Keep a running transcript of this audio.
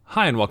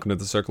Hi, and welcome to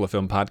the Circle of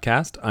Film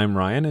podcast. I'm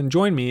Ryan, and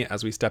join me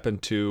as we step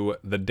into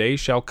The Day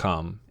Shall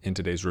Come in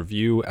today's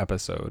review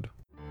episode.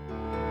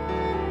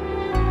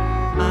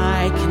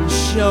 I can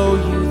show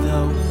you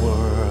the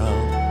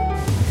world.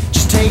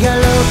 Just take a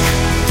look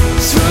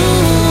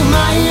through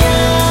my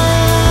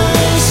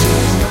eyes.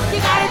 You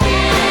gotta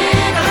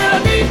dig a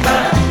little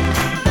deeper.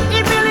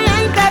 It really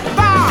ain't that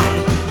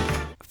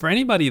far. For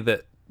anybody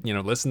that,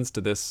 listens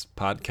to this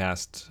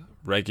podcast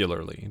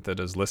regularly, that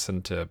has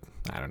listened to,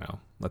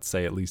 let's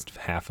say at least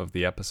half of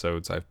the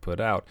episodes I've put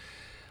out,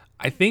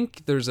 I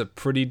think there's a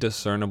pretty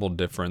discernible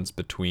difference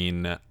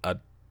between a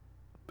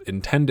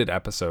intended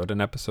episode,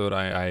 an episode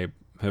I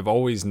have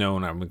always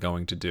known I'm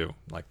going to do.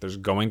 Like, there's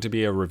going to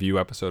be a review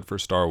episode for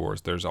Star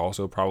Wars. There's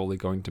also probably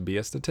going to be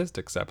a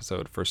statistics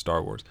episode for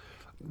Star Wars.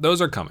 Those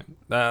are coming.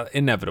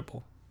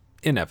 Inevitable.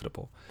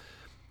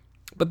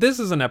 But this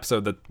is an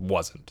episode that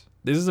wasn't.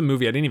 This is a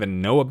movie I didn't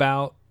even know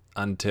about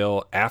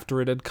until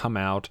after it had come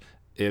out.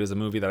 It is a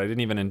movie that I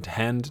didn't even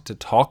intend to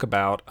talk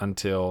about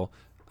until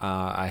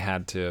I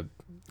had to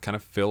kind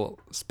of fill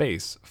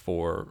space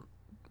for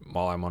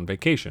while I'm on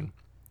vacation.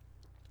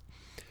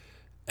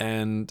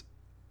 And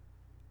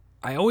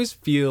I always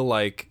feel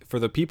like for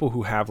the people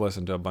who have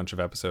listened to a bunch of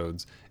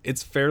episodes,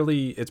 it's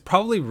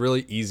probably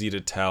really easy to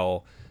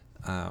tell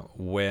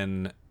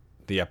when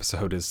the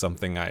episode is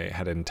something I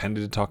had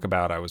intended to talk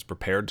about, I was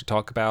prepared to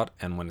talk about,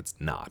 and when it's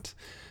not.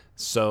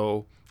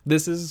 So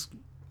this is,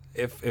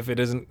 if it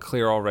isn't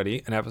clear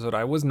already, an episode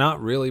I was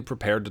not really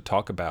prepared to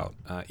talk about.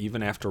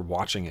 Even after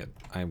watching it,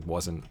 I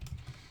wasn't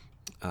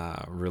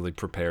really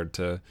prepared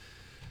to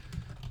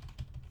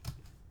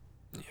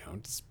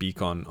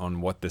speak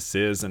on what this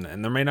is, and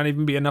there may not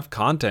even be enough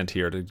content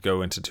here to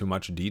go into too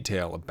much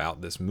detail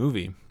about this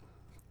movie.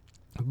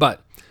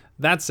 But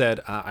that said,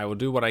 I will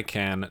do what I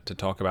can to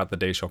talk about The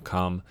Day Shall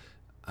Come,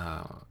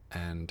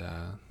 and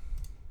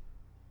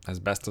as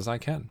best as I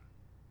can.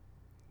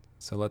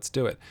 So let's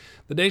do it.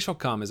 The Day Shall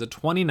Come is a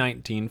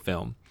 2019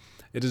 film.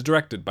 It is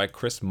directed by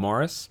Chris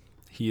Morris.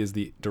 He is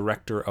the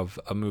director of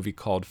a movie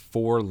called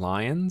Four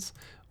Lions,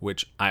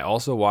 which I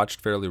also watched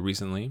fairly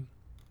recently.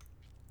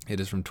 It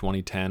is from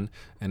 2010,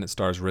 and it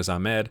stars Riz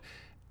Ahmed.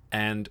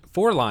 And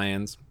Four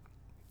Lions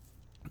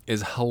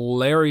is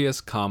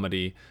hilarious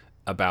comedy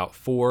about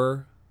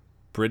four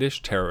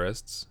British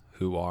terrorists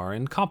who are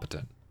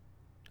incompetent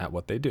at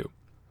what they do.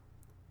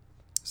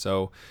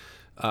 So,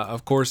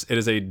 of course, it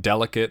is a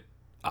delicate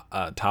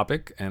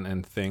topic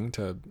and thing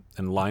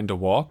and line to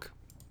walk,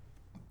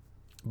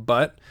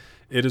 but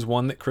it is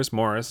one that Chris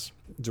Morris,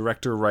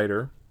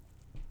 director-writer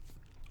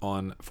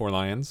on Four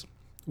Lions,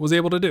 was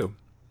able to do.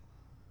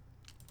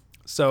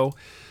 So,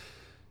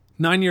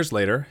 9 years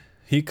later,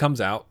 he comes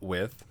out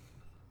with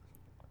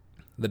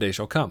The Day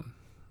Shall Come.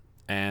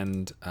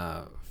 And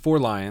Four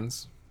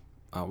Lions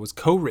was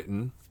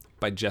co-written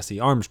by Jesse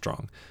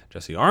Armstrong.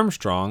 Jesse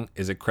Armstrong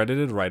is a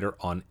credited writer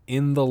on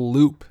In the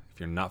Loop.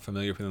 If you're not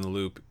familiar with In the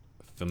Loop,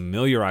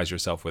 familiarize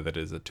yourself with it.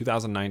 It is a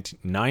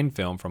 2009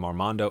 film from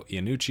Armando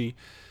Iannucci,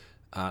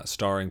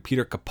 starring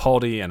Peter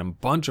Capaldi and a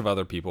bunch of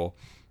other people.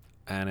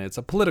 And it's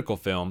a political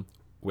film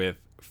with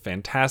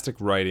fantastic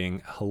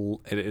writing.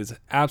 It is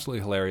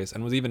absolutely hilarious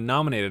and was even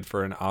nominated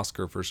for an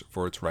Oscar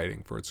for its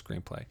writing, for its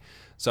screenplay.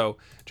 So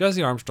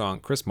Jesse Armstrong,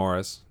 Chris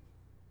Morris,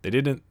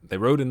 they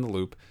wrote In the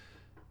Loop.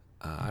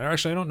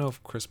 Actually, I don't know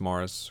if Chris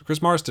Morris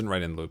didn't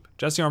write In the Loop.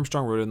 Jesse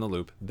Armstrong wrote In the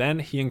Loop. Then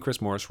he and Chris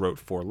Morris wrote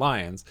Four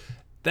Lions.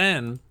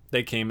 Then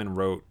they came and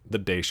wrote The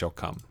Day Shall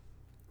Come,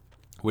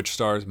 which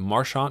stars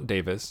Marchant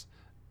Davis,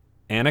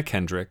 Anna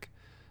Kendrick,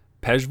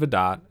 Pej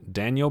Vedat,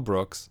 Danielle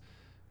Brooks,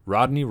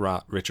 Rodney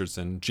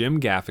Richardson, Jim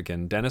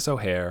Gaffigan, Dennis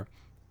O'Hare,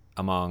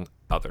 among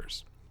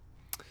others.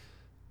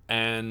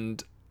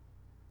 And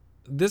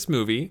this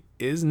movie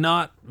is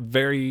not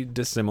very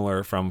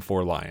dissimilar from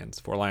Four Lions.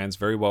 Four Lions,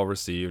 very well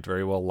received,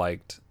 very well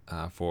liked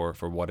for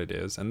what it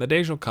is. And The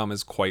Day Shall Come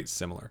is quite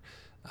similar.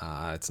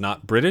 It's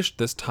not British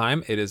this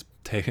time.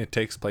 It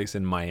takes place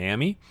in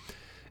Miami.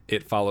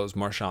 It follows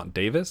Marchant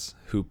Davis,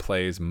 who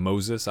plays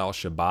Moses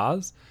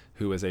Al-Shabazz,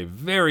 who is a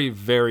very,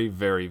 very,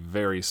 very,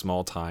 very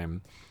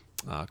small-time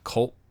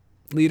cult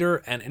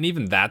leader. And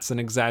even that's an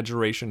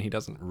exaggeration. He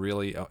doesn't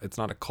really... it's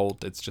not a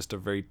cult. It's just a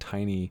very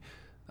tiny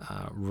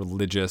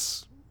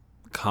religious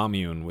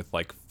commune with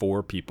like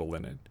 4 people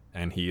in it.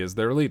 And he is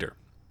their leader.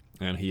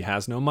 And he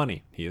has no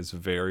money. He is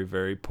very,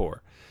 very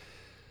poor.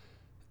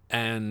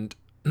 And...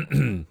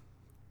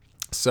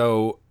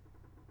 So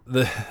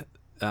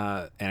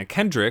Anna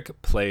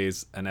Kendrick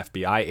plays an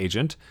FBI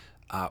agent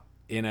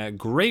in a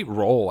great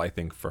role, I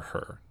think, for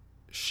her.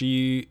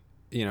 She,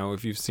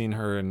 if you've seen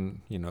her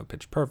in,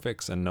 Pitch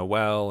Perfects and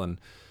Noelle and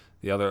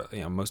the other,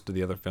 most of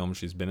the other films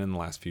she's been in the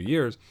last few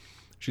years,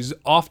 she's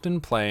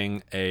often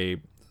playing a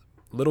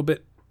little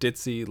bit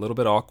ditzy, a little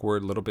bit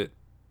awkward, a little bit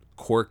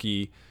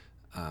quirky,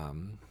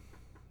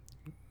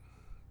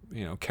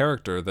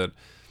 character that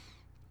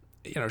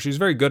she's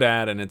very good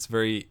at, and it's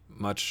very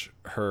much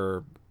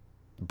her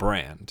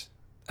brand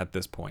at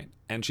this point.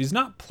 And she's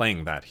not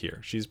playing that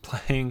here. She's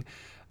playing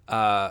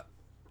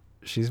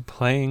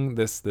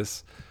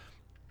this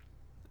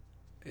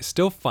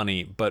still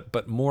funny,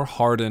 but more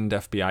hardened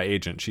FBI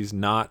agent. She's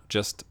not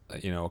just,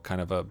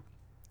 kind of a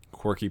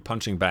quirky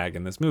punching bag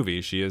in this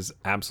movie. She is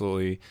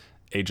absolutely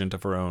agent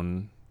of her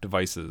own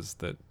devices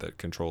that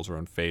controls her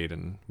own fate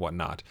and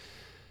whatnot.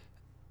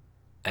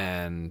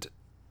 And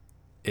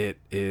it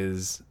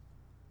is,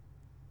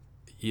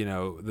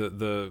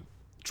 the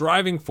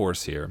driving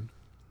force here.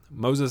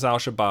 Moses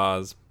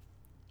Al-Shabazz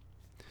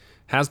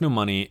has no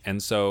money,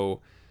 and so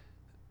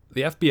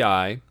the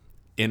FBI,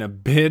 in a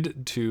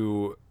bid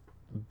to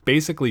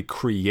basically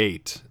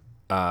create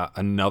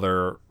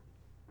another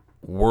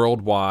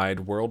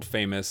worldwide, world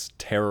famous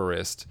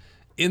terrorist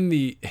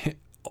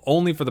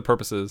only for the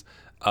purposes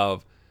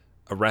of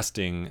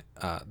arresting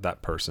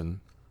that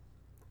person,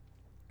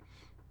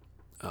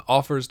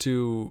 offers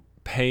to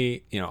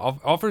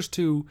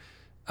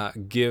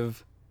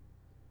give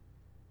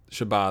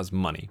Shabazz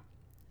money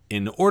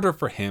in order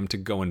for him to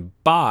go and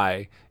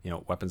buy,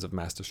 weapons of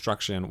mass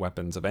destruction,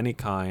 weapons of any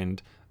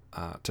kind,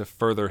 to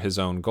further his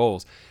own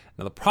goals.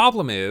 Now, the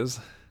problem is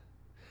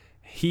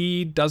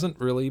he doesn't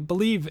really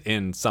believe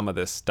in some of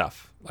this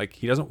stuff. Like,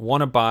 he doesn't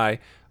want to buy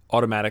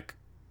automatic,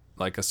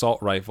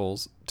 assault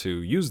rifles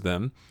to use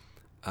them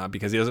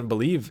because he doesn't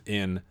believe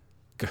in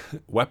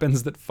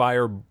weapons that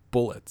fire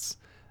bullets.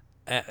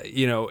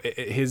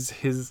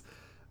 His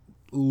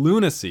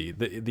lunacy,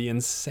 the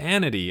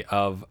insanity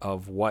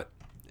of what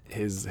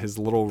his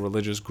little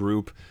religious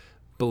group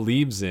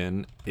believes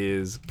in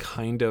is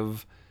kind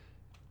of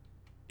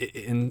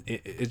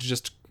it's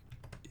just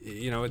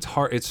it's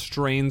hard, it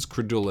strains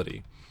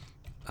credulity,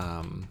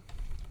 and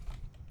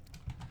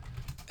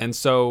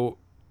so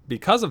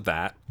because of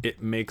that,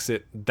 it makes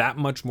it that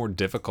much more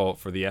difficult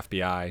for the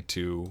FBI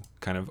to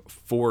kind of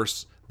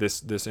force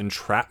this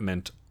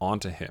entrapment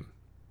onto him.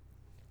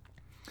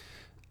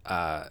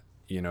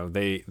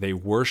 They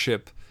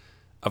worship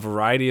a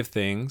variety of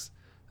things.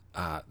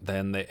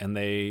 Then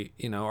they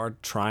are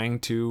trying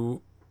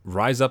to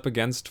rise up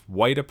against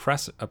white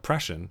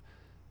oppression,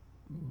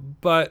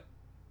 but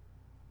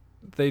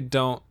they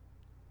don't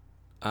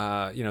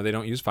they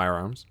don't use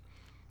firearms.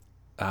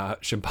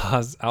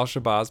 Moses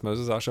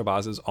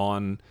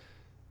Al-Shabazz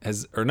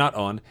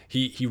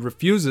he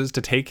refuses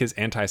to take his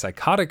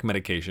antipsychotic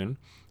medication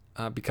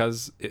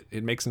because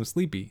it makes him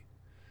sleepy.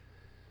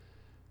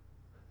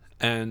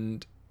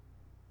 And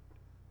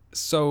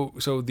so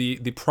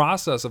the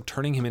process of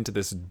turning him into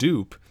this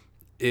dupe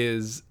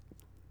is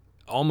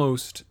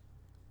almost,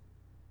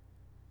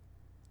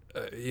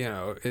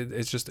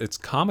 it's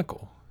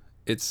comical.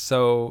 It's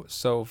so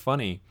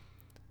funny.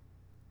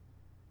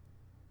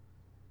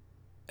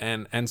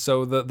 And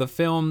so the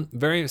film,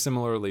 very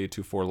similarly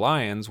to Four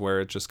Lions, where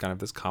it's just kind of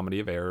this comedy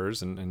of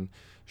errors, and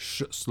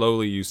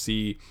slowly you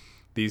see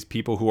these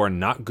people who are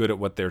not good at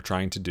what they're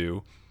trying to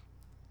do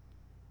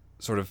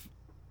sort of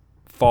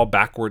fall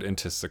backward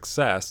into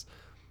success.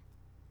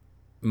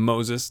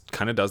 Moses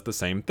kind of does the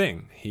same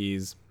thing.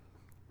 He's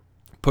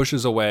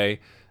pushes away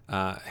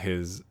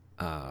his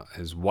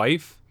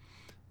wife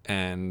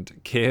and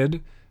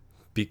kid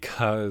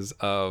because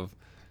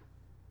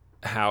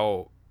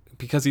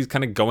he's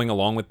kind of going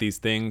along with these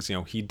things.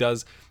 He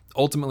decides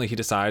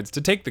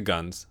to take the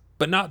guns,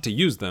 but not to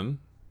use them.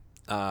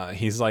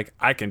 He's like,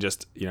 I can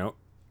just,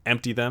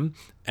 empty them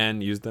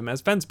and use them as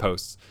fence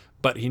posts.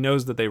 But he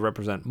knows that they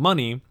represent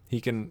money.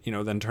 He can,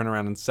 then turn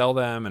around and sell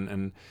them.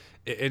 And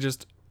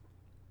it's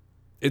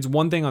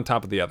one thing on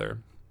top of the other.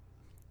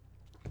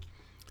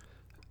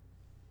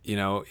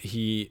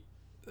 The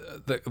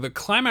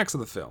climax of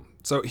the film.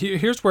 So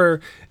here's where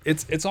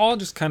it's all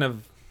just kind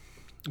of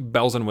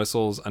bells and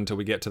whistles until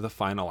we get to the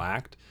final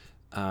act.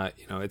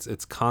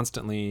 It's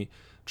constantly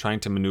trying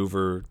to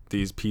maneuver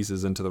these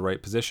pieces into the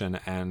right position.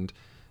 And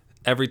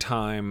every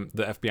time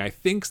the FBI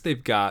thinks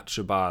they've got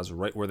Shabazz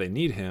right where they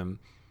need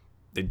him,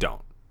 they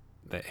don't.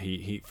 That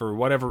he for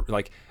whatever,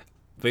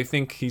 they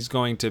think he's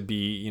going to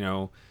be,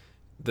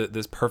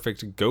 this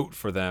perfect goat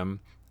for them,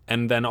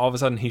 and then all of a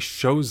sudden he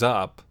shows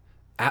up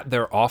at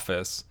their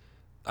office,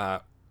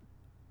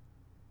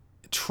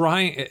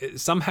 trying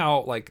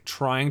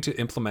to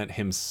implement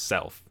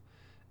himself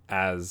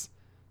as,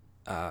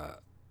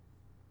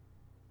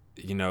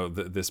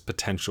 this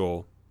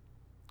potential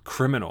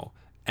criminal,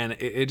 and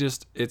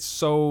it's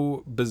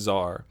so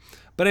bizarre.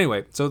 But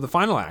anyway, so the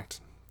final act.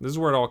 This is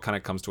where it all kind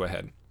of comes to a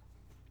head.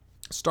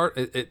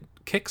 It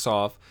kicks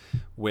off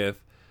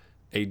with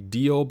a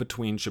deal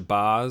between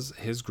Shabazz,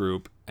 his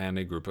group, and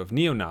a group of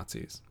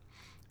neo-Nazis.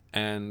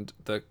 And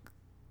the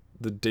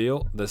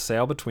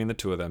sale between the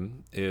two of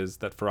them is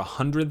that for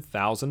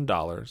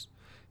 $100,000,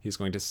 he's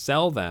going to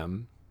sell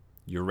them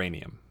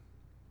uranium.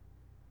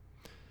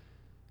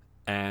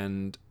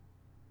 And,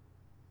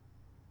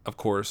 of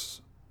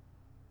course,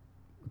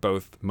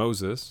 both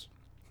Moses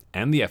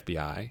and the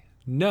FBI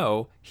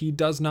know he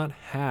does not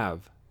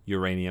have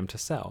uranium to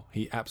sell.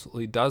 He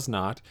absolutely does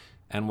not.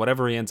 And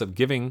whatever he ends up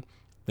giving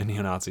the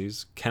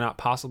neo-Nazis cannot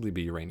possibly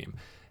be uranium.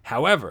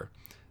 However,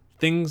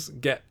 things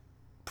get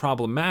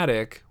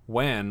problematic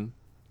when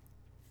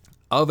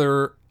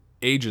other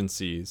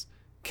agencies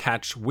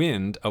catch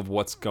wind of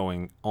what's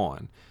going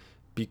on.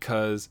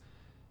 because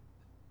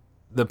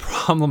the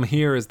problem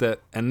here is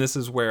that, and this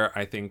is where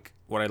I think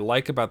what I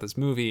like about this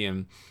movie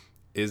and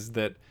is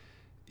that,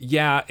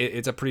 yeah,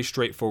 it's a pretty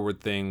straightforward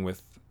thing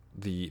with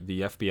the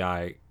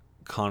FBI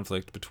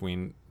conflict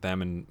between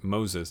them and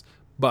Moses.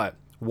 But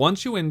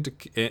once you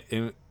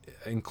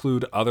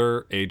include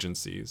other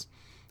agencies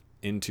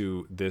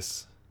into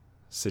this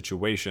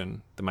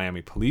situation, the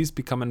Miami police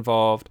become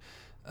involved.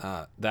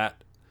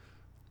 That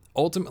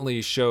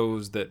ultimately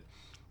shows that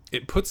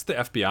it puts the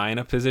FBI in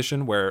a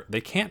position where they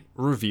can't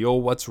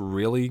reveal what's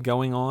really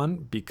going on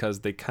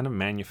because they kind of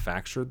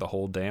manufactured the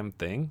whole damn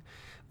thing.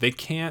 They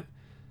can't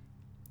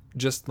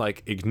just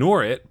like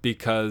ignore it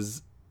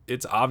because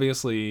it's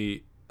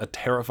obviously a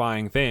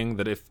terrifying thing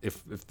that if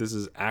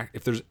there's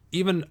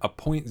even a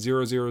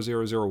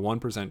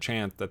 0.00001%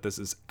 chance that this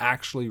is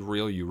actually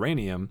real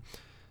uranium,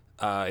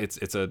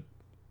 it's a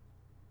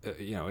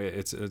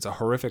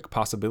horrific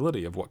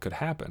possibility of what could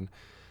happen.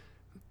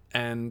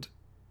 And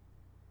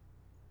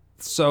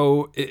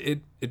so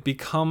it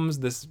becomes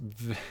this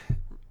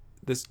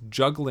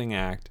juggling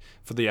act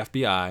for the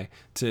FBI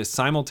to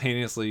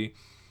simultaneously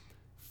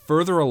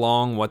further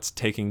along what's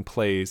taking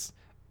place,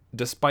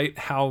 despite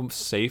how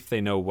safe they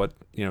know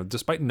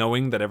despite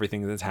knowing that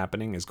everything that's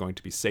happening is going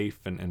to be safe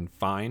and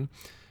fine,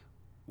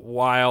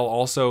 while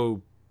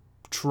also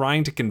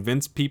trying to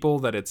convince people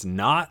that it's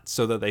not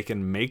so that they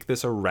can make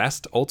this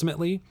arrest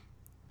ultimately.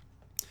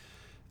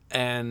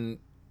 And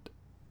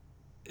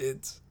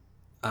it's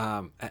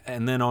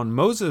and then on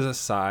Moses'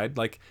 side,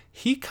 like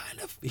he kind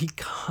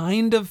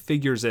of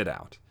figures it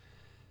out,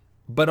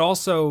 but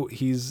also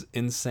he's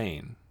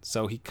insane,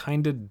 so he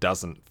kind of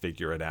doesn't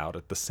figure it out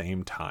at the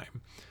same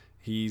time.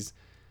 He's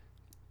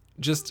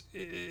just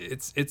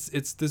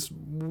it's this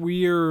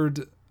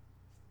weird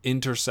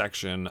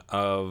intersection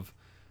of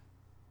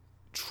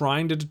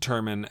trying to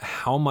determine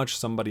how much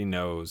somebody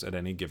knows at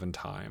any given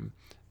time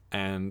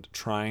and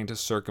trying to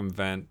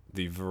circumvent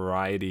the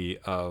variety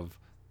of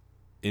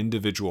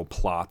individual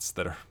plots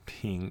that are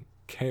being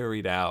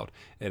carried out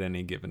at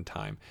any given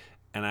time.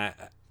 And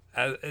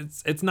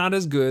it's not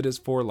as good as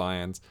Four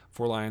Lions.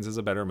 Four Lions is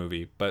a better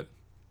movie, but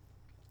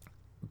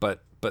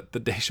The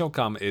Day Shall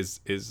Come is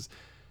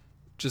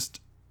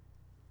just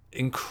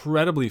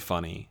incredibly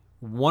funny.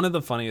 One of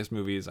the funniest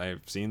movies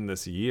I've seen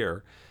this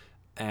year,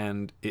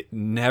 and it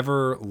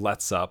never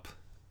lets up,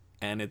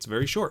 and it's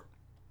very short.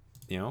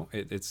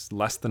 It's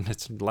less than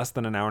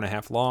an hour and a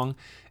half long.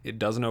 It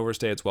doesn't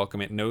overstay its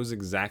welcome. It knows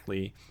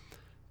exactly,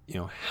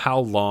 how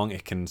long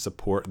it can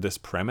support this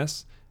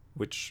premise,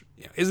 which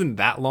isn't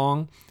that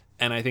long.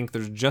 And I think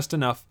there's just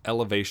enough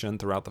elevation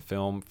throughout the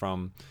film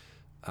from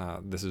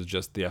this is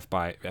just the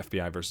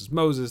FBI versus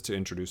Moses to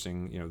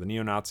introducing, the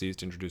neo-Nazis,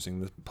 to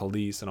introducing the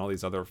police and all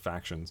these other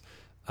factions,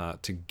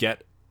 to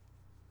get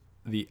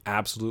the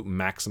absolute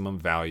maximum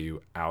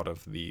value out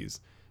of these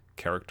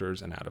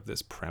characters and out of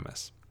this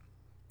premise.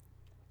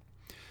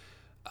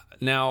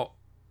 Now,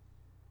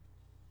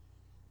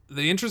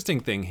 the interesting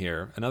thing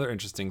here, another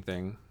interesting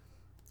thing,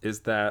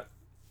 is that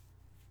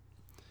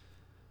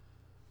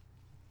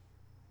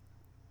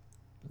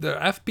the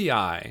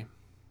FBI,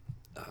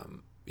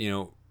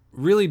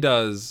 really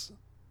does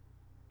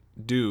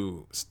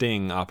do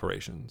sting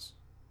operations,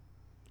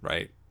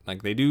 right?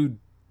 Like they do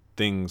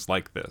things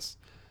like this.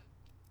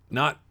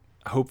 Not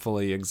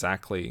hopefully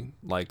exactly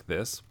like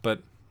this,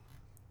 but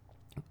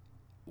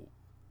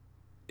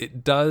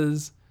it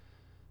does.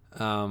 It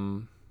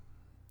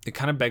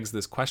kind of begs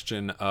this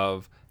question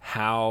of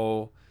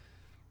how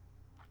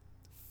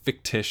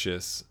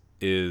fictitious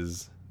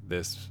is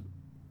this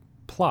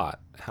plot,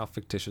 how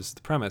fictitious is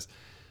the premise,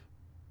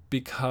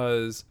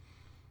 because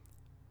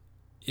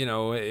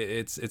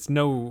it's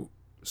no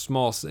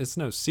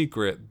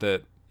secret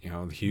that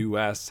the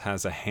U.S.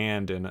 has a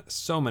hand in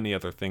so many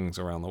other things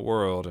around the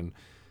world, and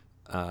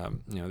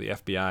the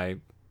FBI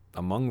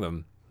among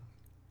them.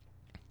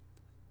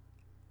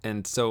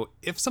 And so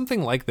if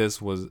something like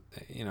this was,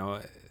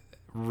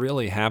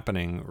 really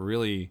happening,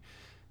 really,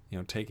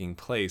 taking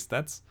place,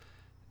 that's,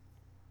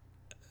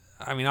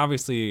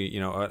 obviously,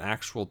 an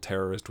actual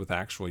terrorist with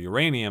actual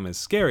uranium is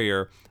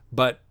scarier,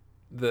 but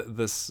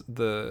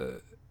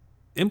the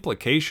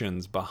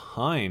implications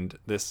behind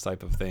this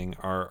type of thing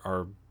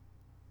are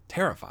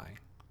terrifying.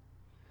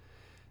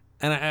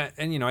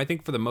 And I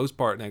think for the most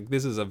part, like,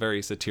 this is a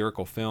very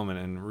satirical film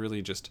and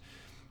really just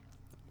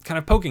kind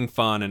of poking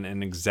fun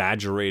and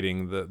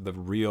exaggerating the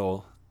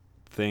real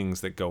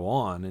things that go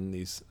on in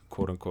these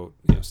quote unquote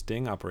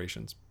sting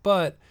operations.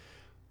 But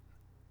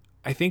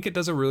I think it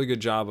does a really good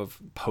job of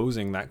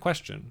posing that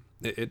question.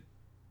 It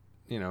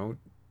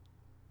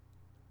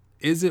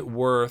is it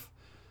worth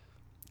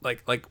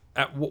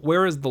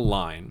where is the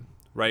line,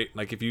 right?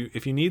 Like if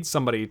you need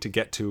somebody to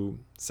get to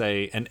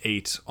say an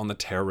 8 on the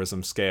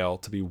terrorism scale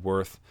to be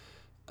worth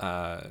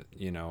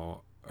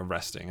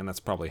arresting, and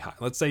that's probably high.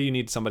 Let's say you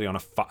need somebody on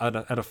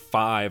at a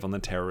 5 on the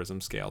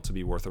terrorism scale to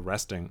be worth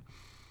arresting,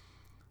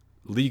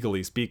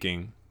 legally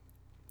speaking,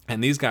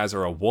 and these guys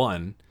are a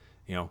 1.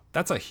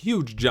 That's a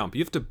huge jump.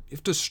 You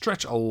have to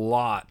stretch a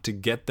lot to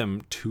get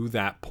them to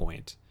that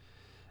point.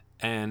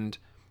 And,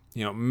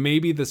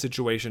 maybe the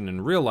situation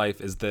in real life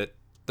is that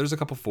there's a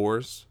couple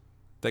 4s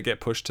that get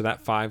pushed to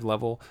that 5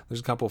 level. There's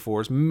a couple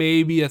 4s,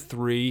 maybe a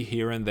 3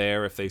 here and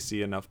there if they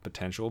see enough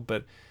potential.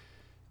 But,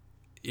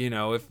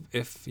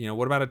 if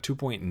what about a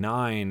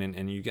 2.9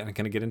 and you kind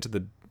of get into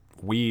the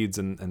weeds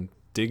and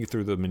dig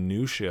through the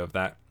minutia of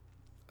that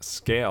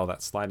scale,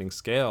 that sliding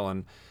scale,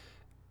 and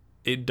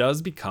it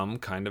does become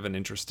kind of an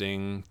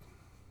interesting,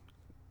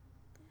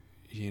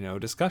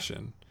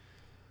 discussion.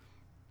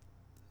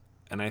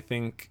 And I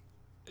think,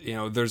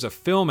 there's a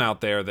film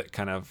out there that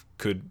kind of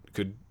could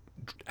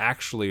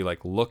actually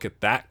like look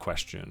at that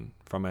question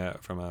from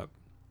a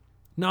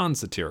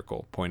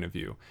non-satirical point of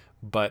view.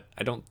 But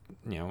I don't,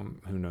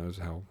 who knows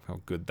how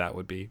good that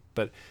would be.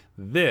 But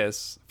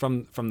this,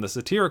 from the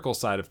satirical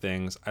side of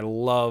things, I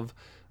love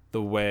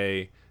the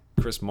way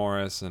Chris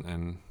Morris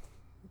and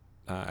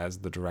as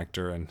the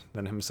director, and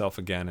then himself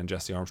again, and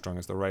Jesse Armstrong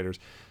as the writers,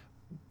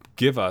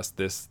 give us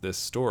this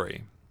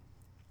story.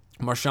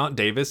 Marchant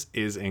Davis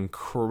is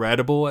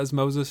incredible as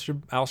Moses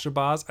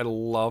Al-Shabazz. I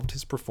loved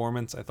his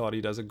performance. I thought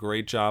he does a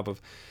great job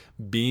of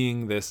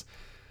being this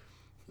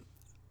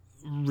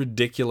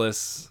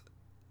ridiculous,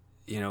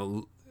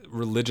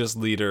 religious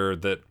leader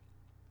that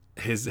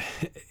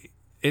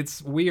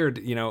it's weird,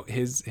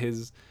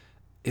 his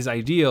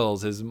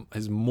ideals,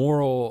 his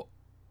moral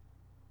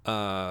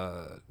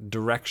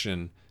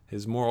direction,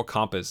 his moral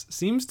compass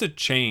seems to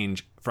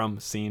change from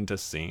scene to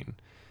scene.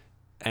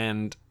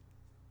 And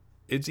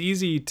it's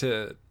easy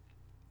to,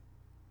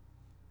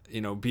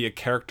 be a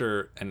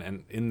character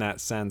and in that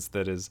sense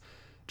that is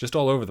just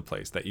all over the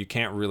place, that you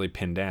can't really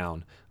pin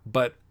down.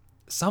 But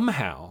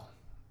somehow,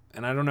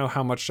 and I don't know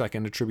how much I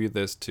can attribute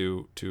this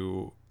to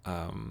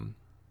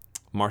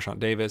Marchant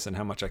Davis and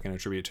how much I can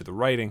attribute to the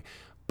writing,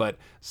 but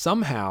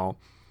somehow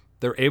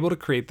they're able to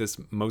create this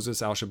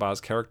Moses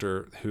Al-Shabazz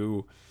character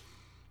who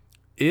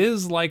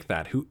is like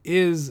that, who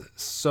is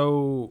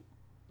so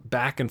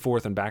back and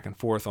forth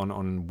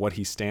on what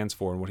he stands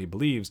for and what he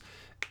believes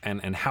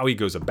and how he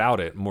goes about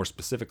it more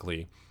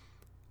specifically.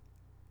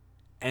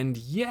 And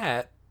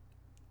yet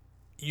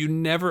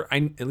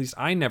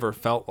I never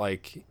felt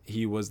like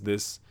he was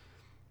this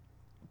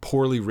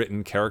poorly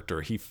written character.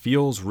 He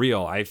feels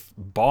real. I've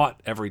bought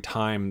every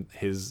time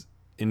his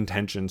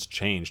intentions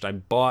changed. I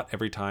bought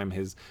every time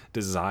his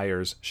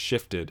desires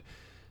shifted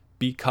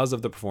because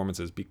of the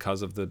performances,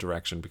 because of the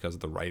direction, because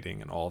of the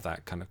writing, and all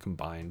that kind of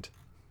combined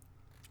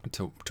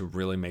to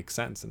really make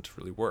sense and to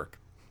really work.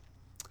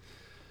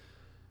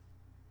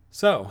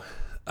 So,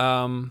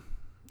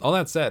 all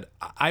that said,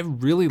 I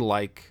really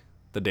like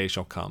The Day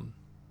Shall Come.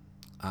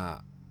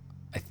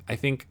 I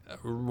think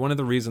one of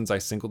the reasons I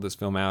singled this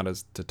film out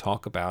as to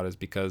talk about is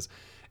because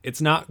it's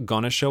not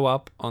gonna show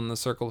up on the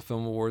Circle of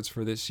Film Awards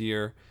for this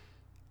year,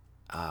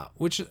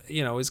 which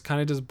is kind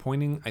of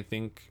disappointing. I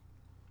think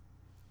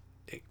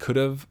it could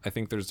have. I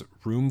think there's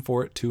room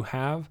for it to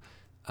have,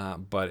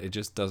 but it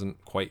just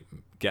doesn't quite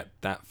get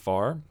that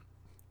far.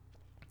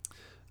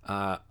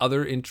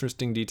 Other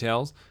interesting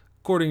details,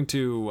 according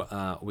to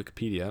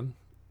Wikipedia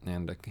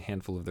and a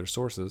handful of their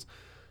sources,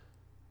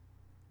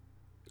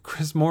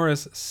 Chris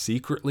Morris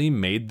secretly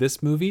made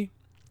this movie.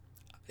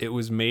 It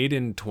was made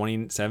in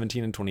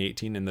 2017 and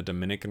 2018 in the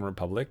Dominican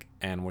Republic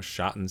and was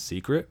shot in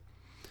secret.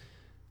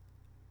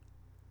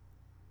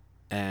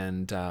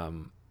 And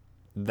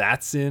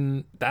that's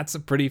a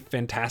pretty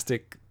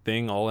fantastic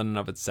thing all in and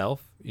of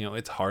itself.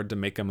 It's hard to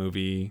make a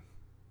movie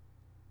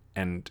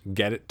and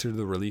get it to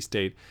the release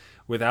date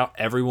without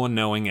everyone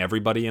knowing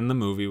everybody in the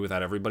movie,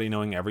 without everybody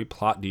knowing every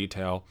plot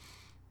detail.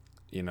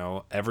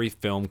 Every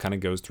film kind of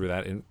goes through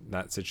that in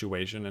that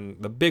situation, and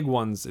the big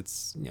ones,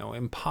 it's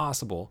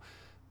impossible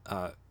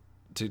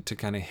to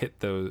kind of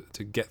hit those,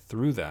 to get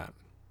through that.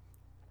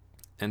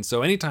 And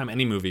so anytime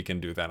any movie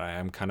can do that, I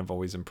am kind of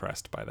always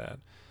impressed by that.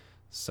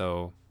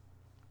 So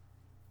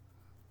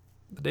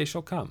the day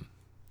shall come.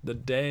 The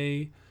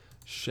day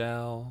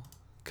shall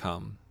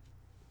come.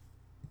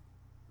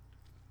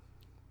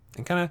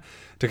 And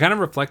to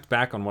reflect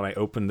back on what I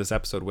opened this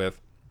episode with,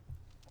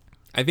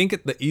 I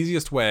think the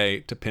easiest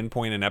way to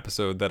pinpoint an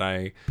episode that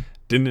I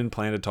didn't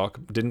plan to talk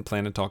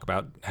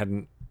about,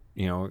 hadn't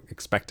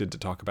expected to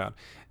talk about,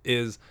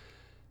 is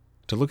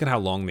to look at how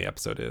long the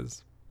episode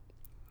is.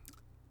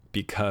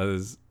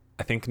 Because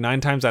I think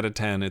 9 times out of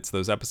 10, it's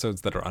those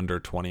episodes that are under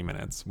 20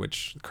 minutes,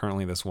 which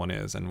currently this one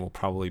is and will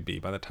probably be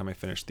by the time I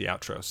finish the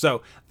outro.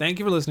 So thank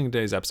you for listening to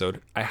today's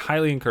episode. I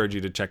highly encourage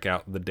you to check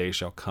out The Day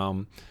Shall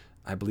Come.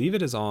 I believe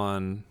it is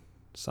on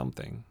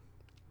something.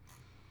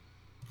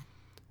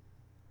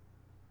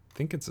 I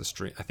think it's a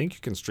stream. I think you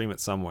can stream it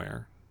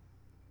somewhere.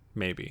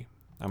 Maybe.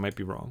 I might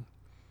be wrong.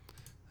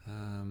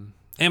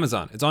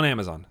 Amazon. It's on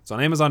Amazon. It's on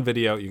Amazon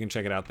Video. You can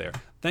check it out there.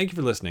 Thank you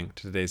for listening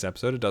to today's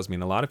episode. It does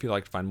mean a lot. If you'd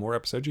like to find more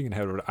episodes, you can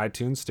head over to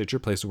iTunes, Stitcher,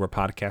 places where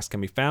podcasts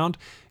can be found.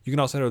 You can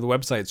also head over to the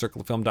website,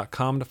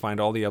 circleoffilm.com, to find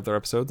all the other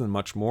episodes and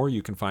much more.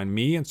 You can find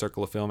me at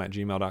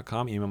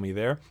circleoffilm@gmail.com. Email me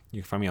there.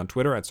 You can find me on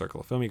Twitter at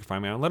Circle of Film. You can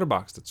find me on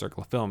Letterboxd at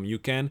Circle of Film. You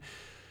can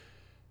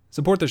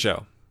support the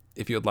show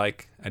if you would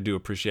like, I do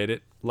appreciate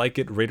it. Like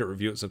it, rate it,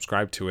 review it,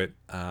 subscribe to it,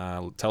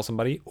 tell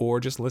somebody, or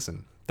just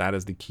listen. That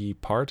is the key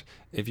part.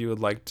 If you would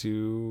like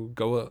to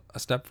go a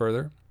step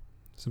further,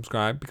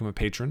 subscribe, become a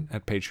patron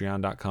at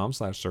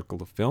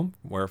patreon.com/circleoffilm,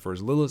 where for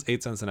as little as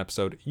 8 cents an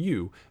episode,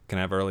 you can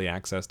have early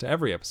access to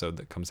every episode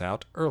that comes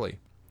out early.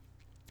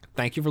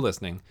 Thank you for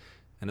listening,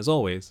 and as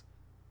always,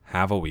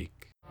 have a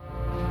week.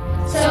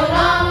 So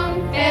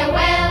long,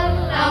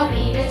 farewell, I'll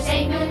be to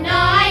say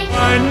goodnight.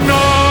 I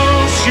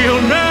know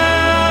she'll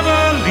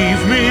never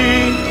leave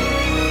me,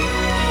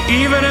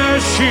 even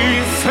as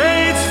she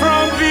fades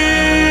from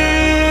view.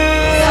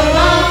 So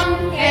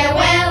long,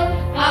 farewell,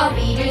 I'll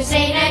be to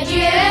say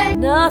adieu.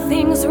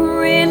 Nothing's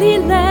really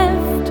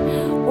left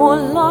or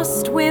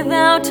lost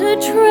without a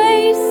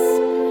trace.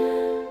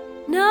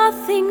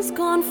 Nothing's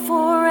gone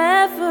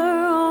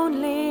forever,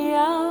 only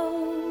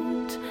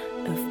out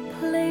of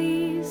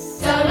place.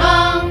 So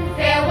long,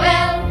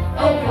 farewell,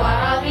 au revoir,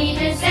 I'll be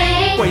to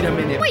say. Wait a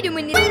minute. Wait a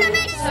minute.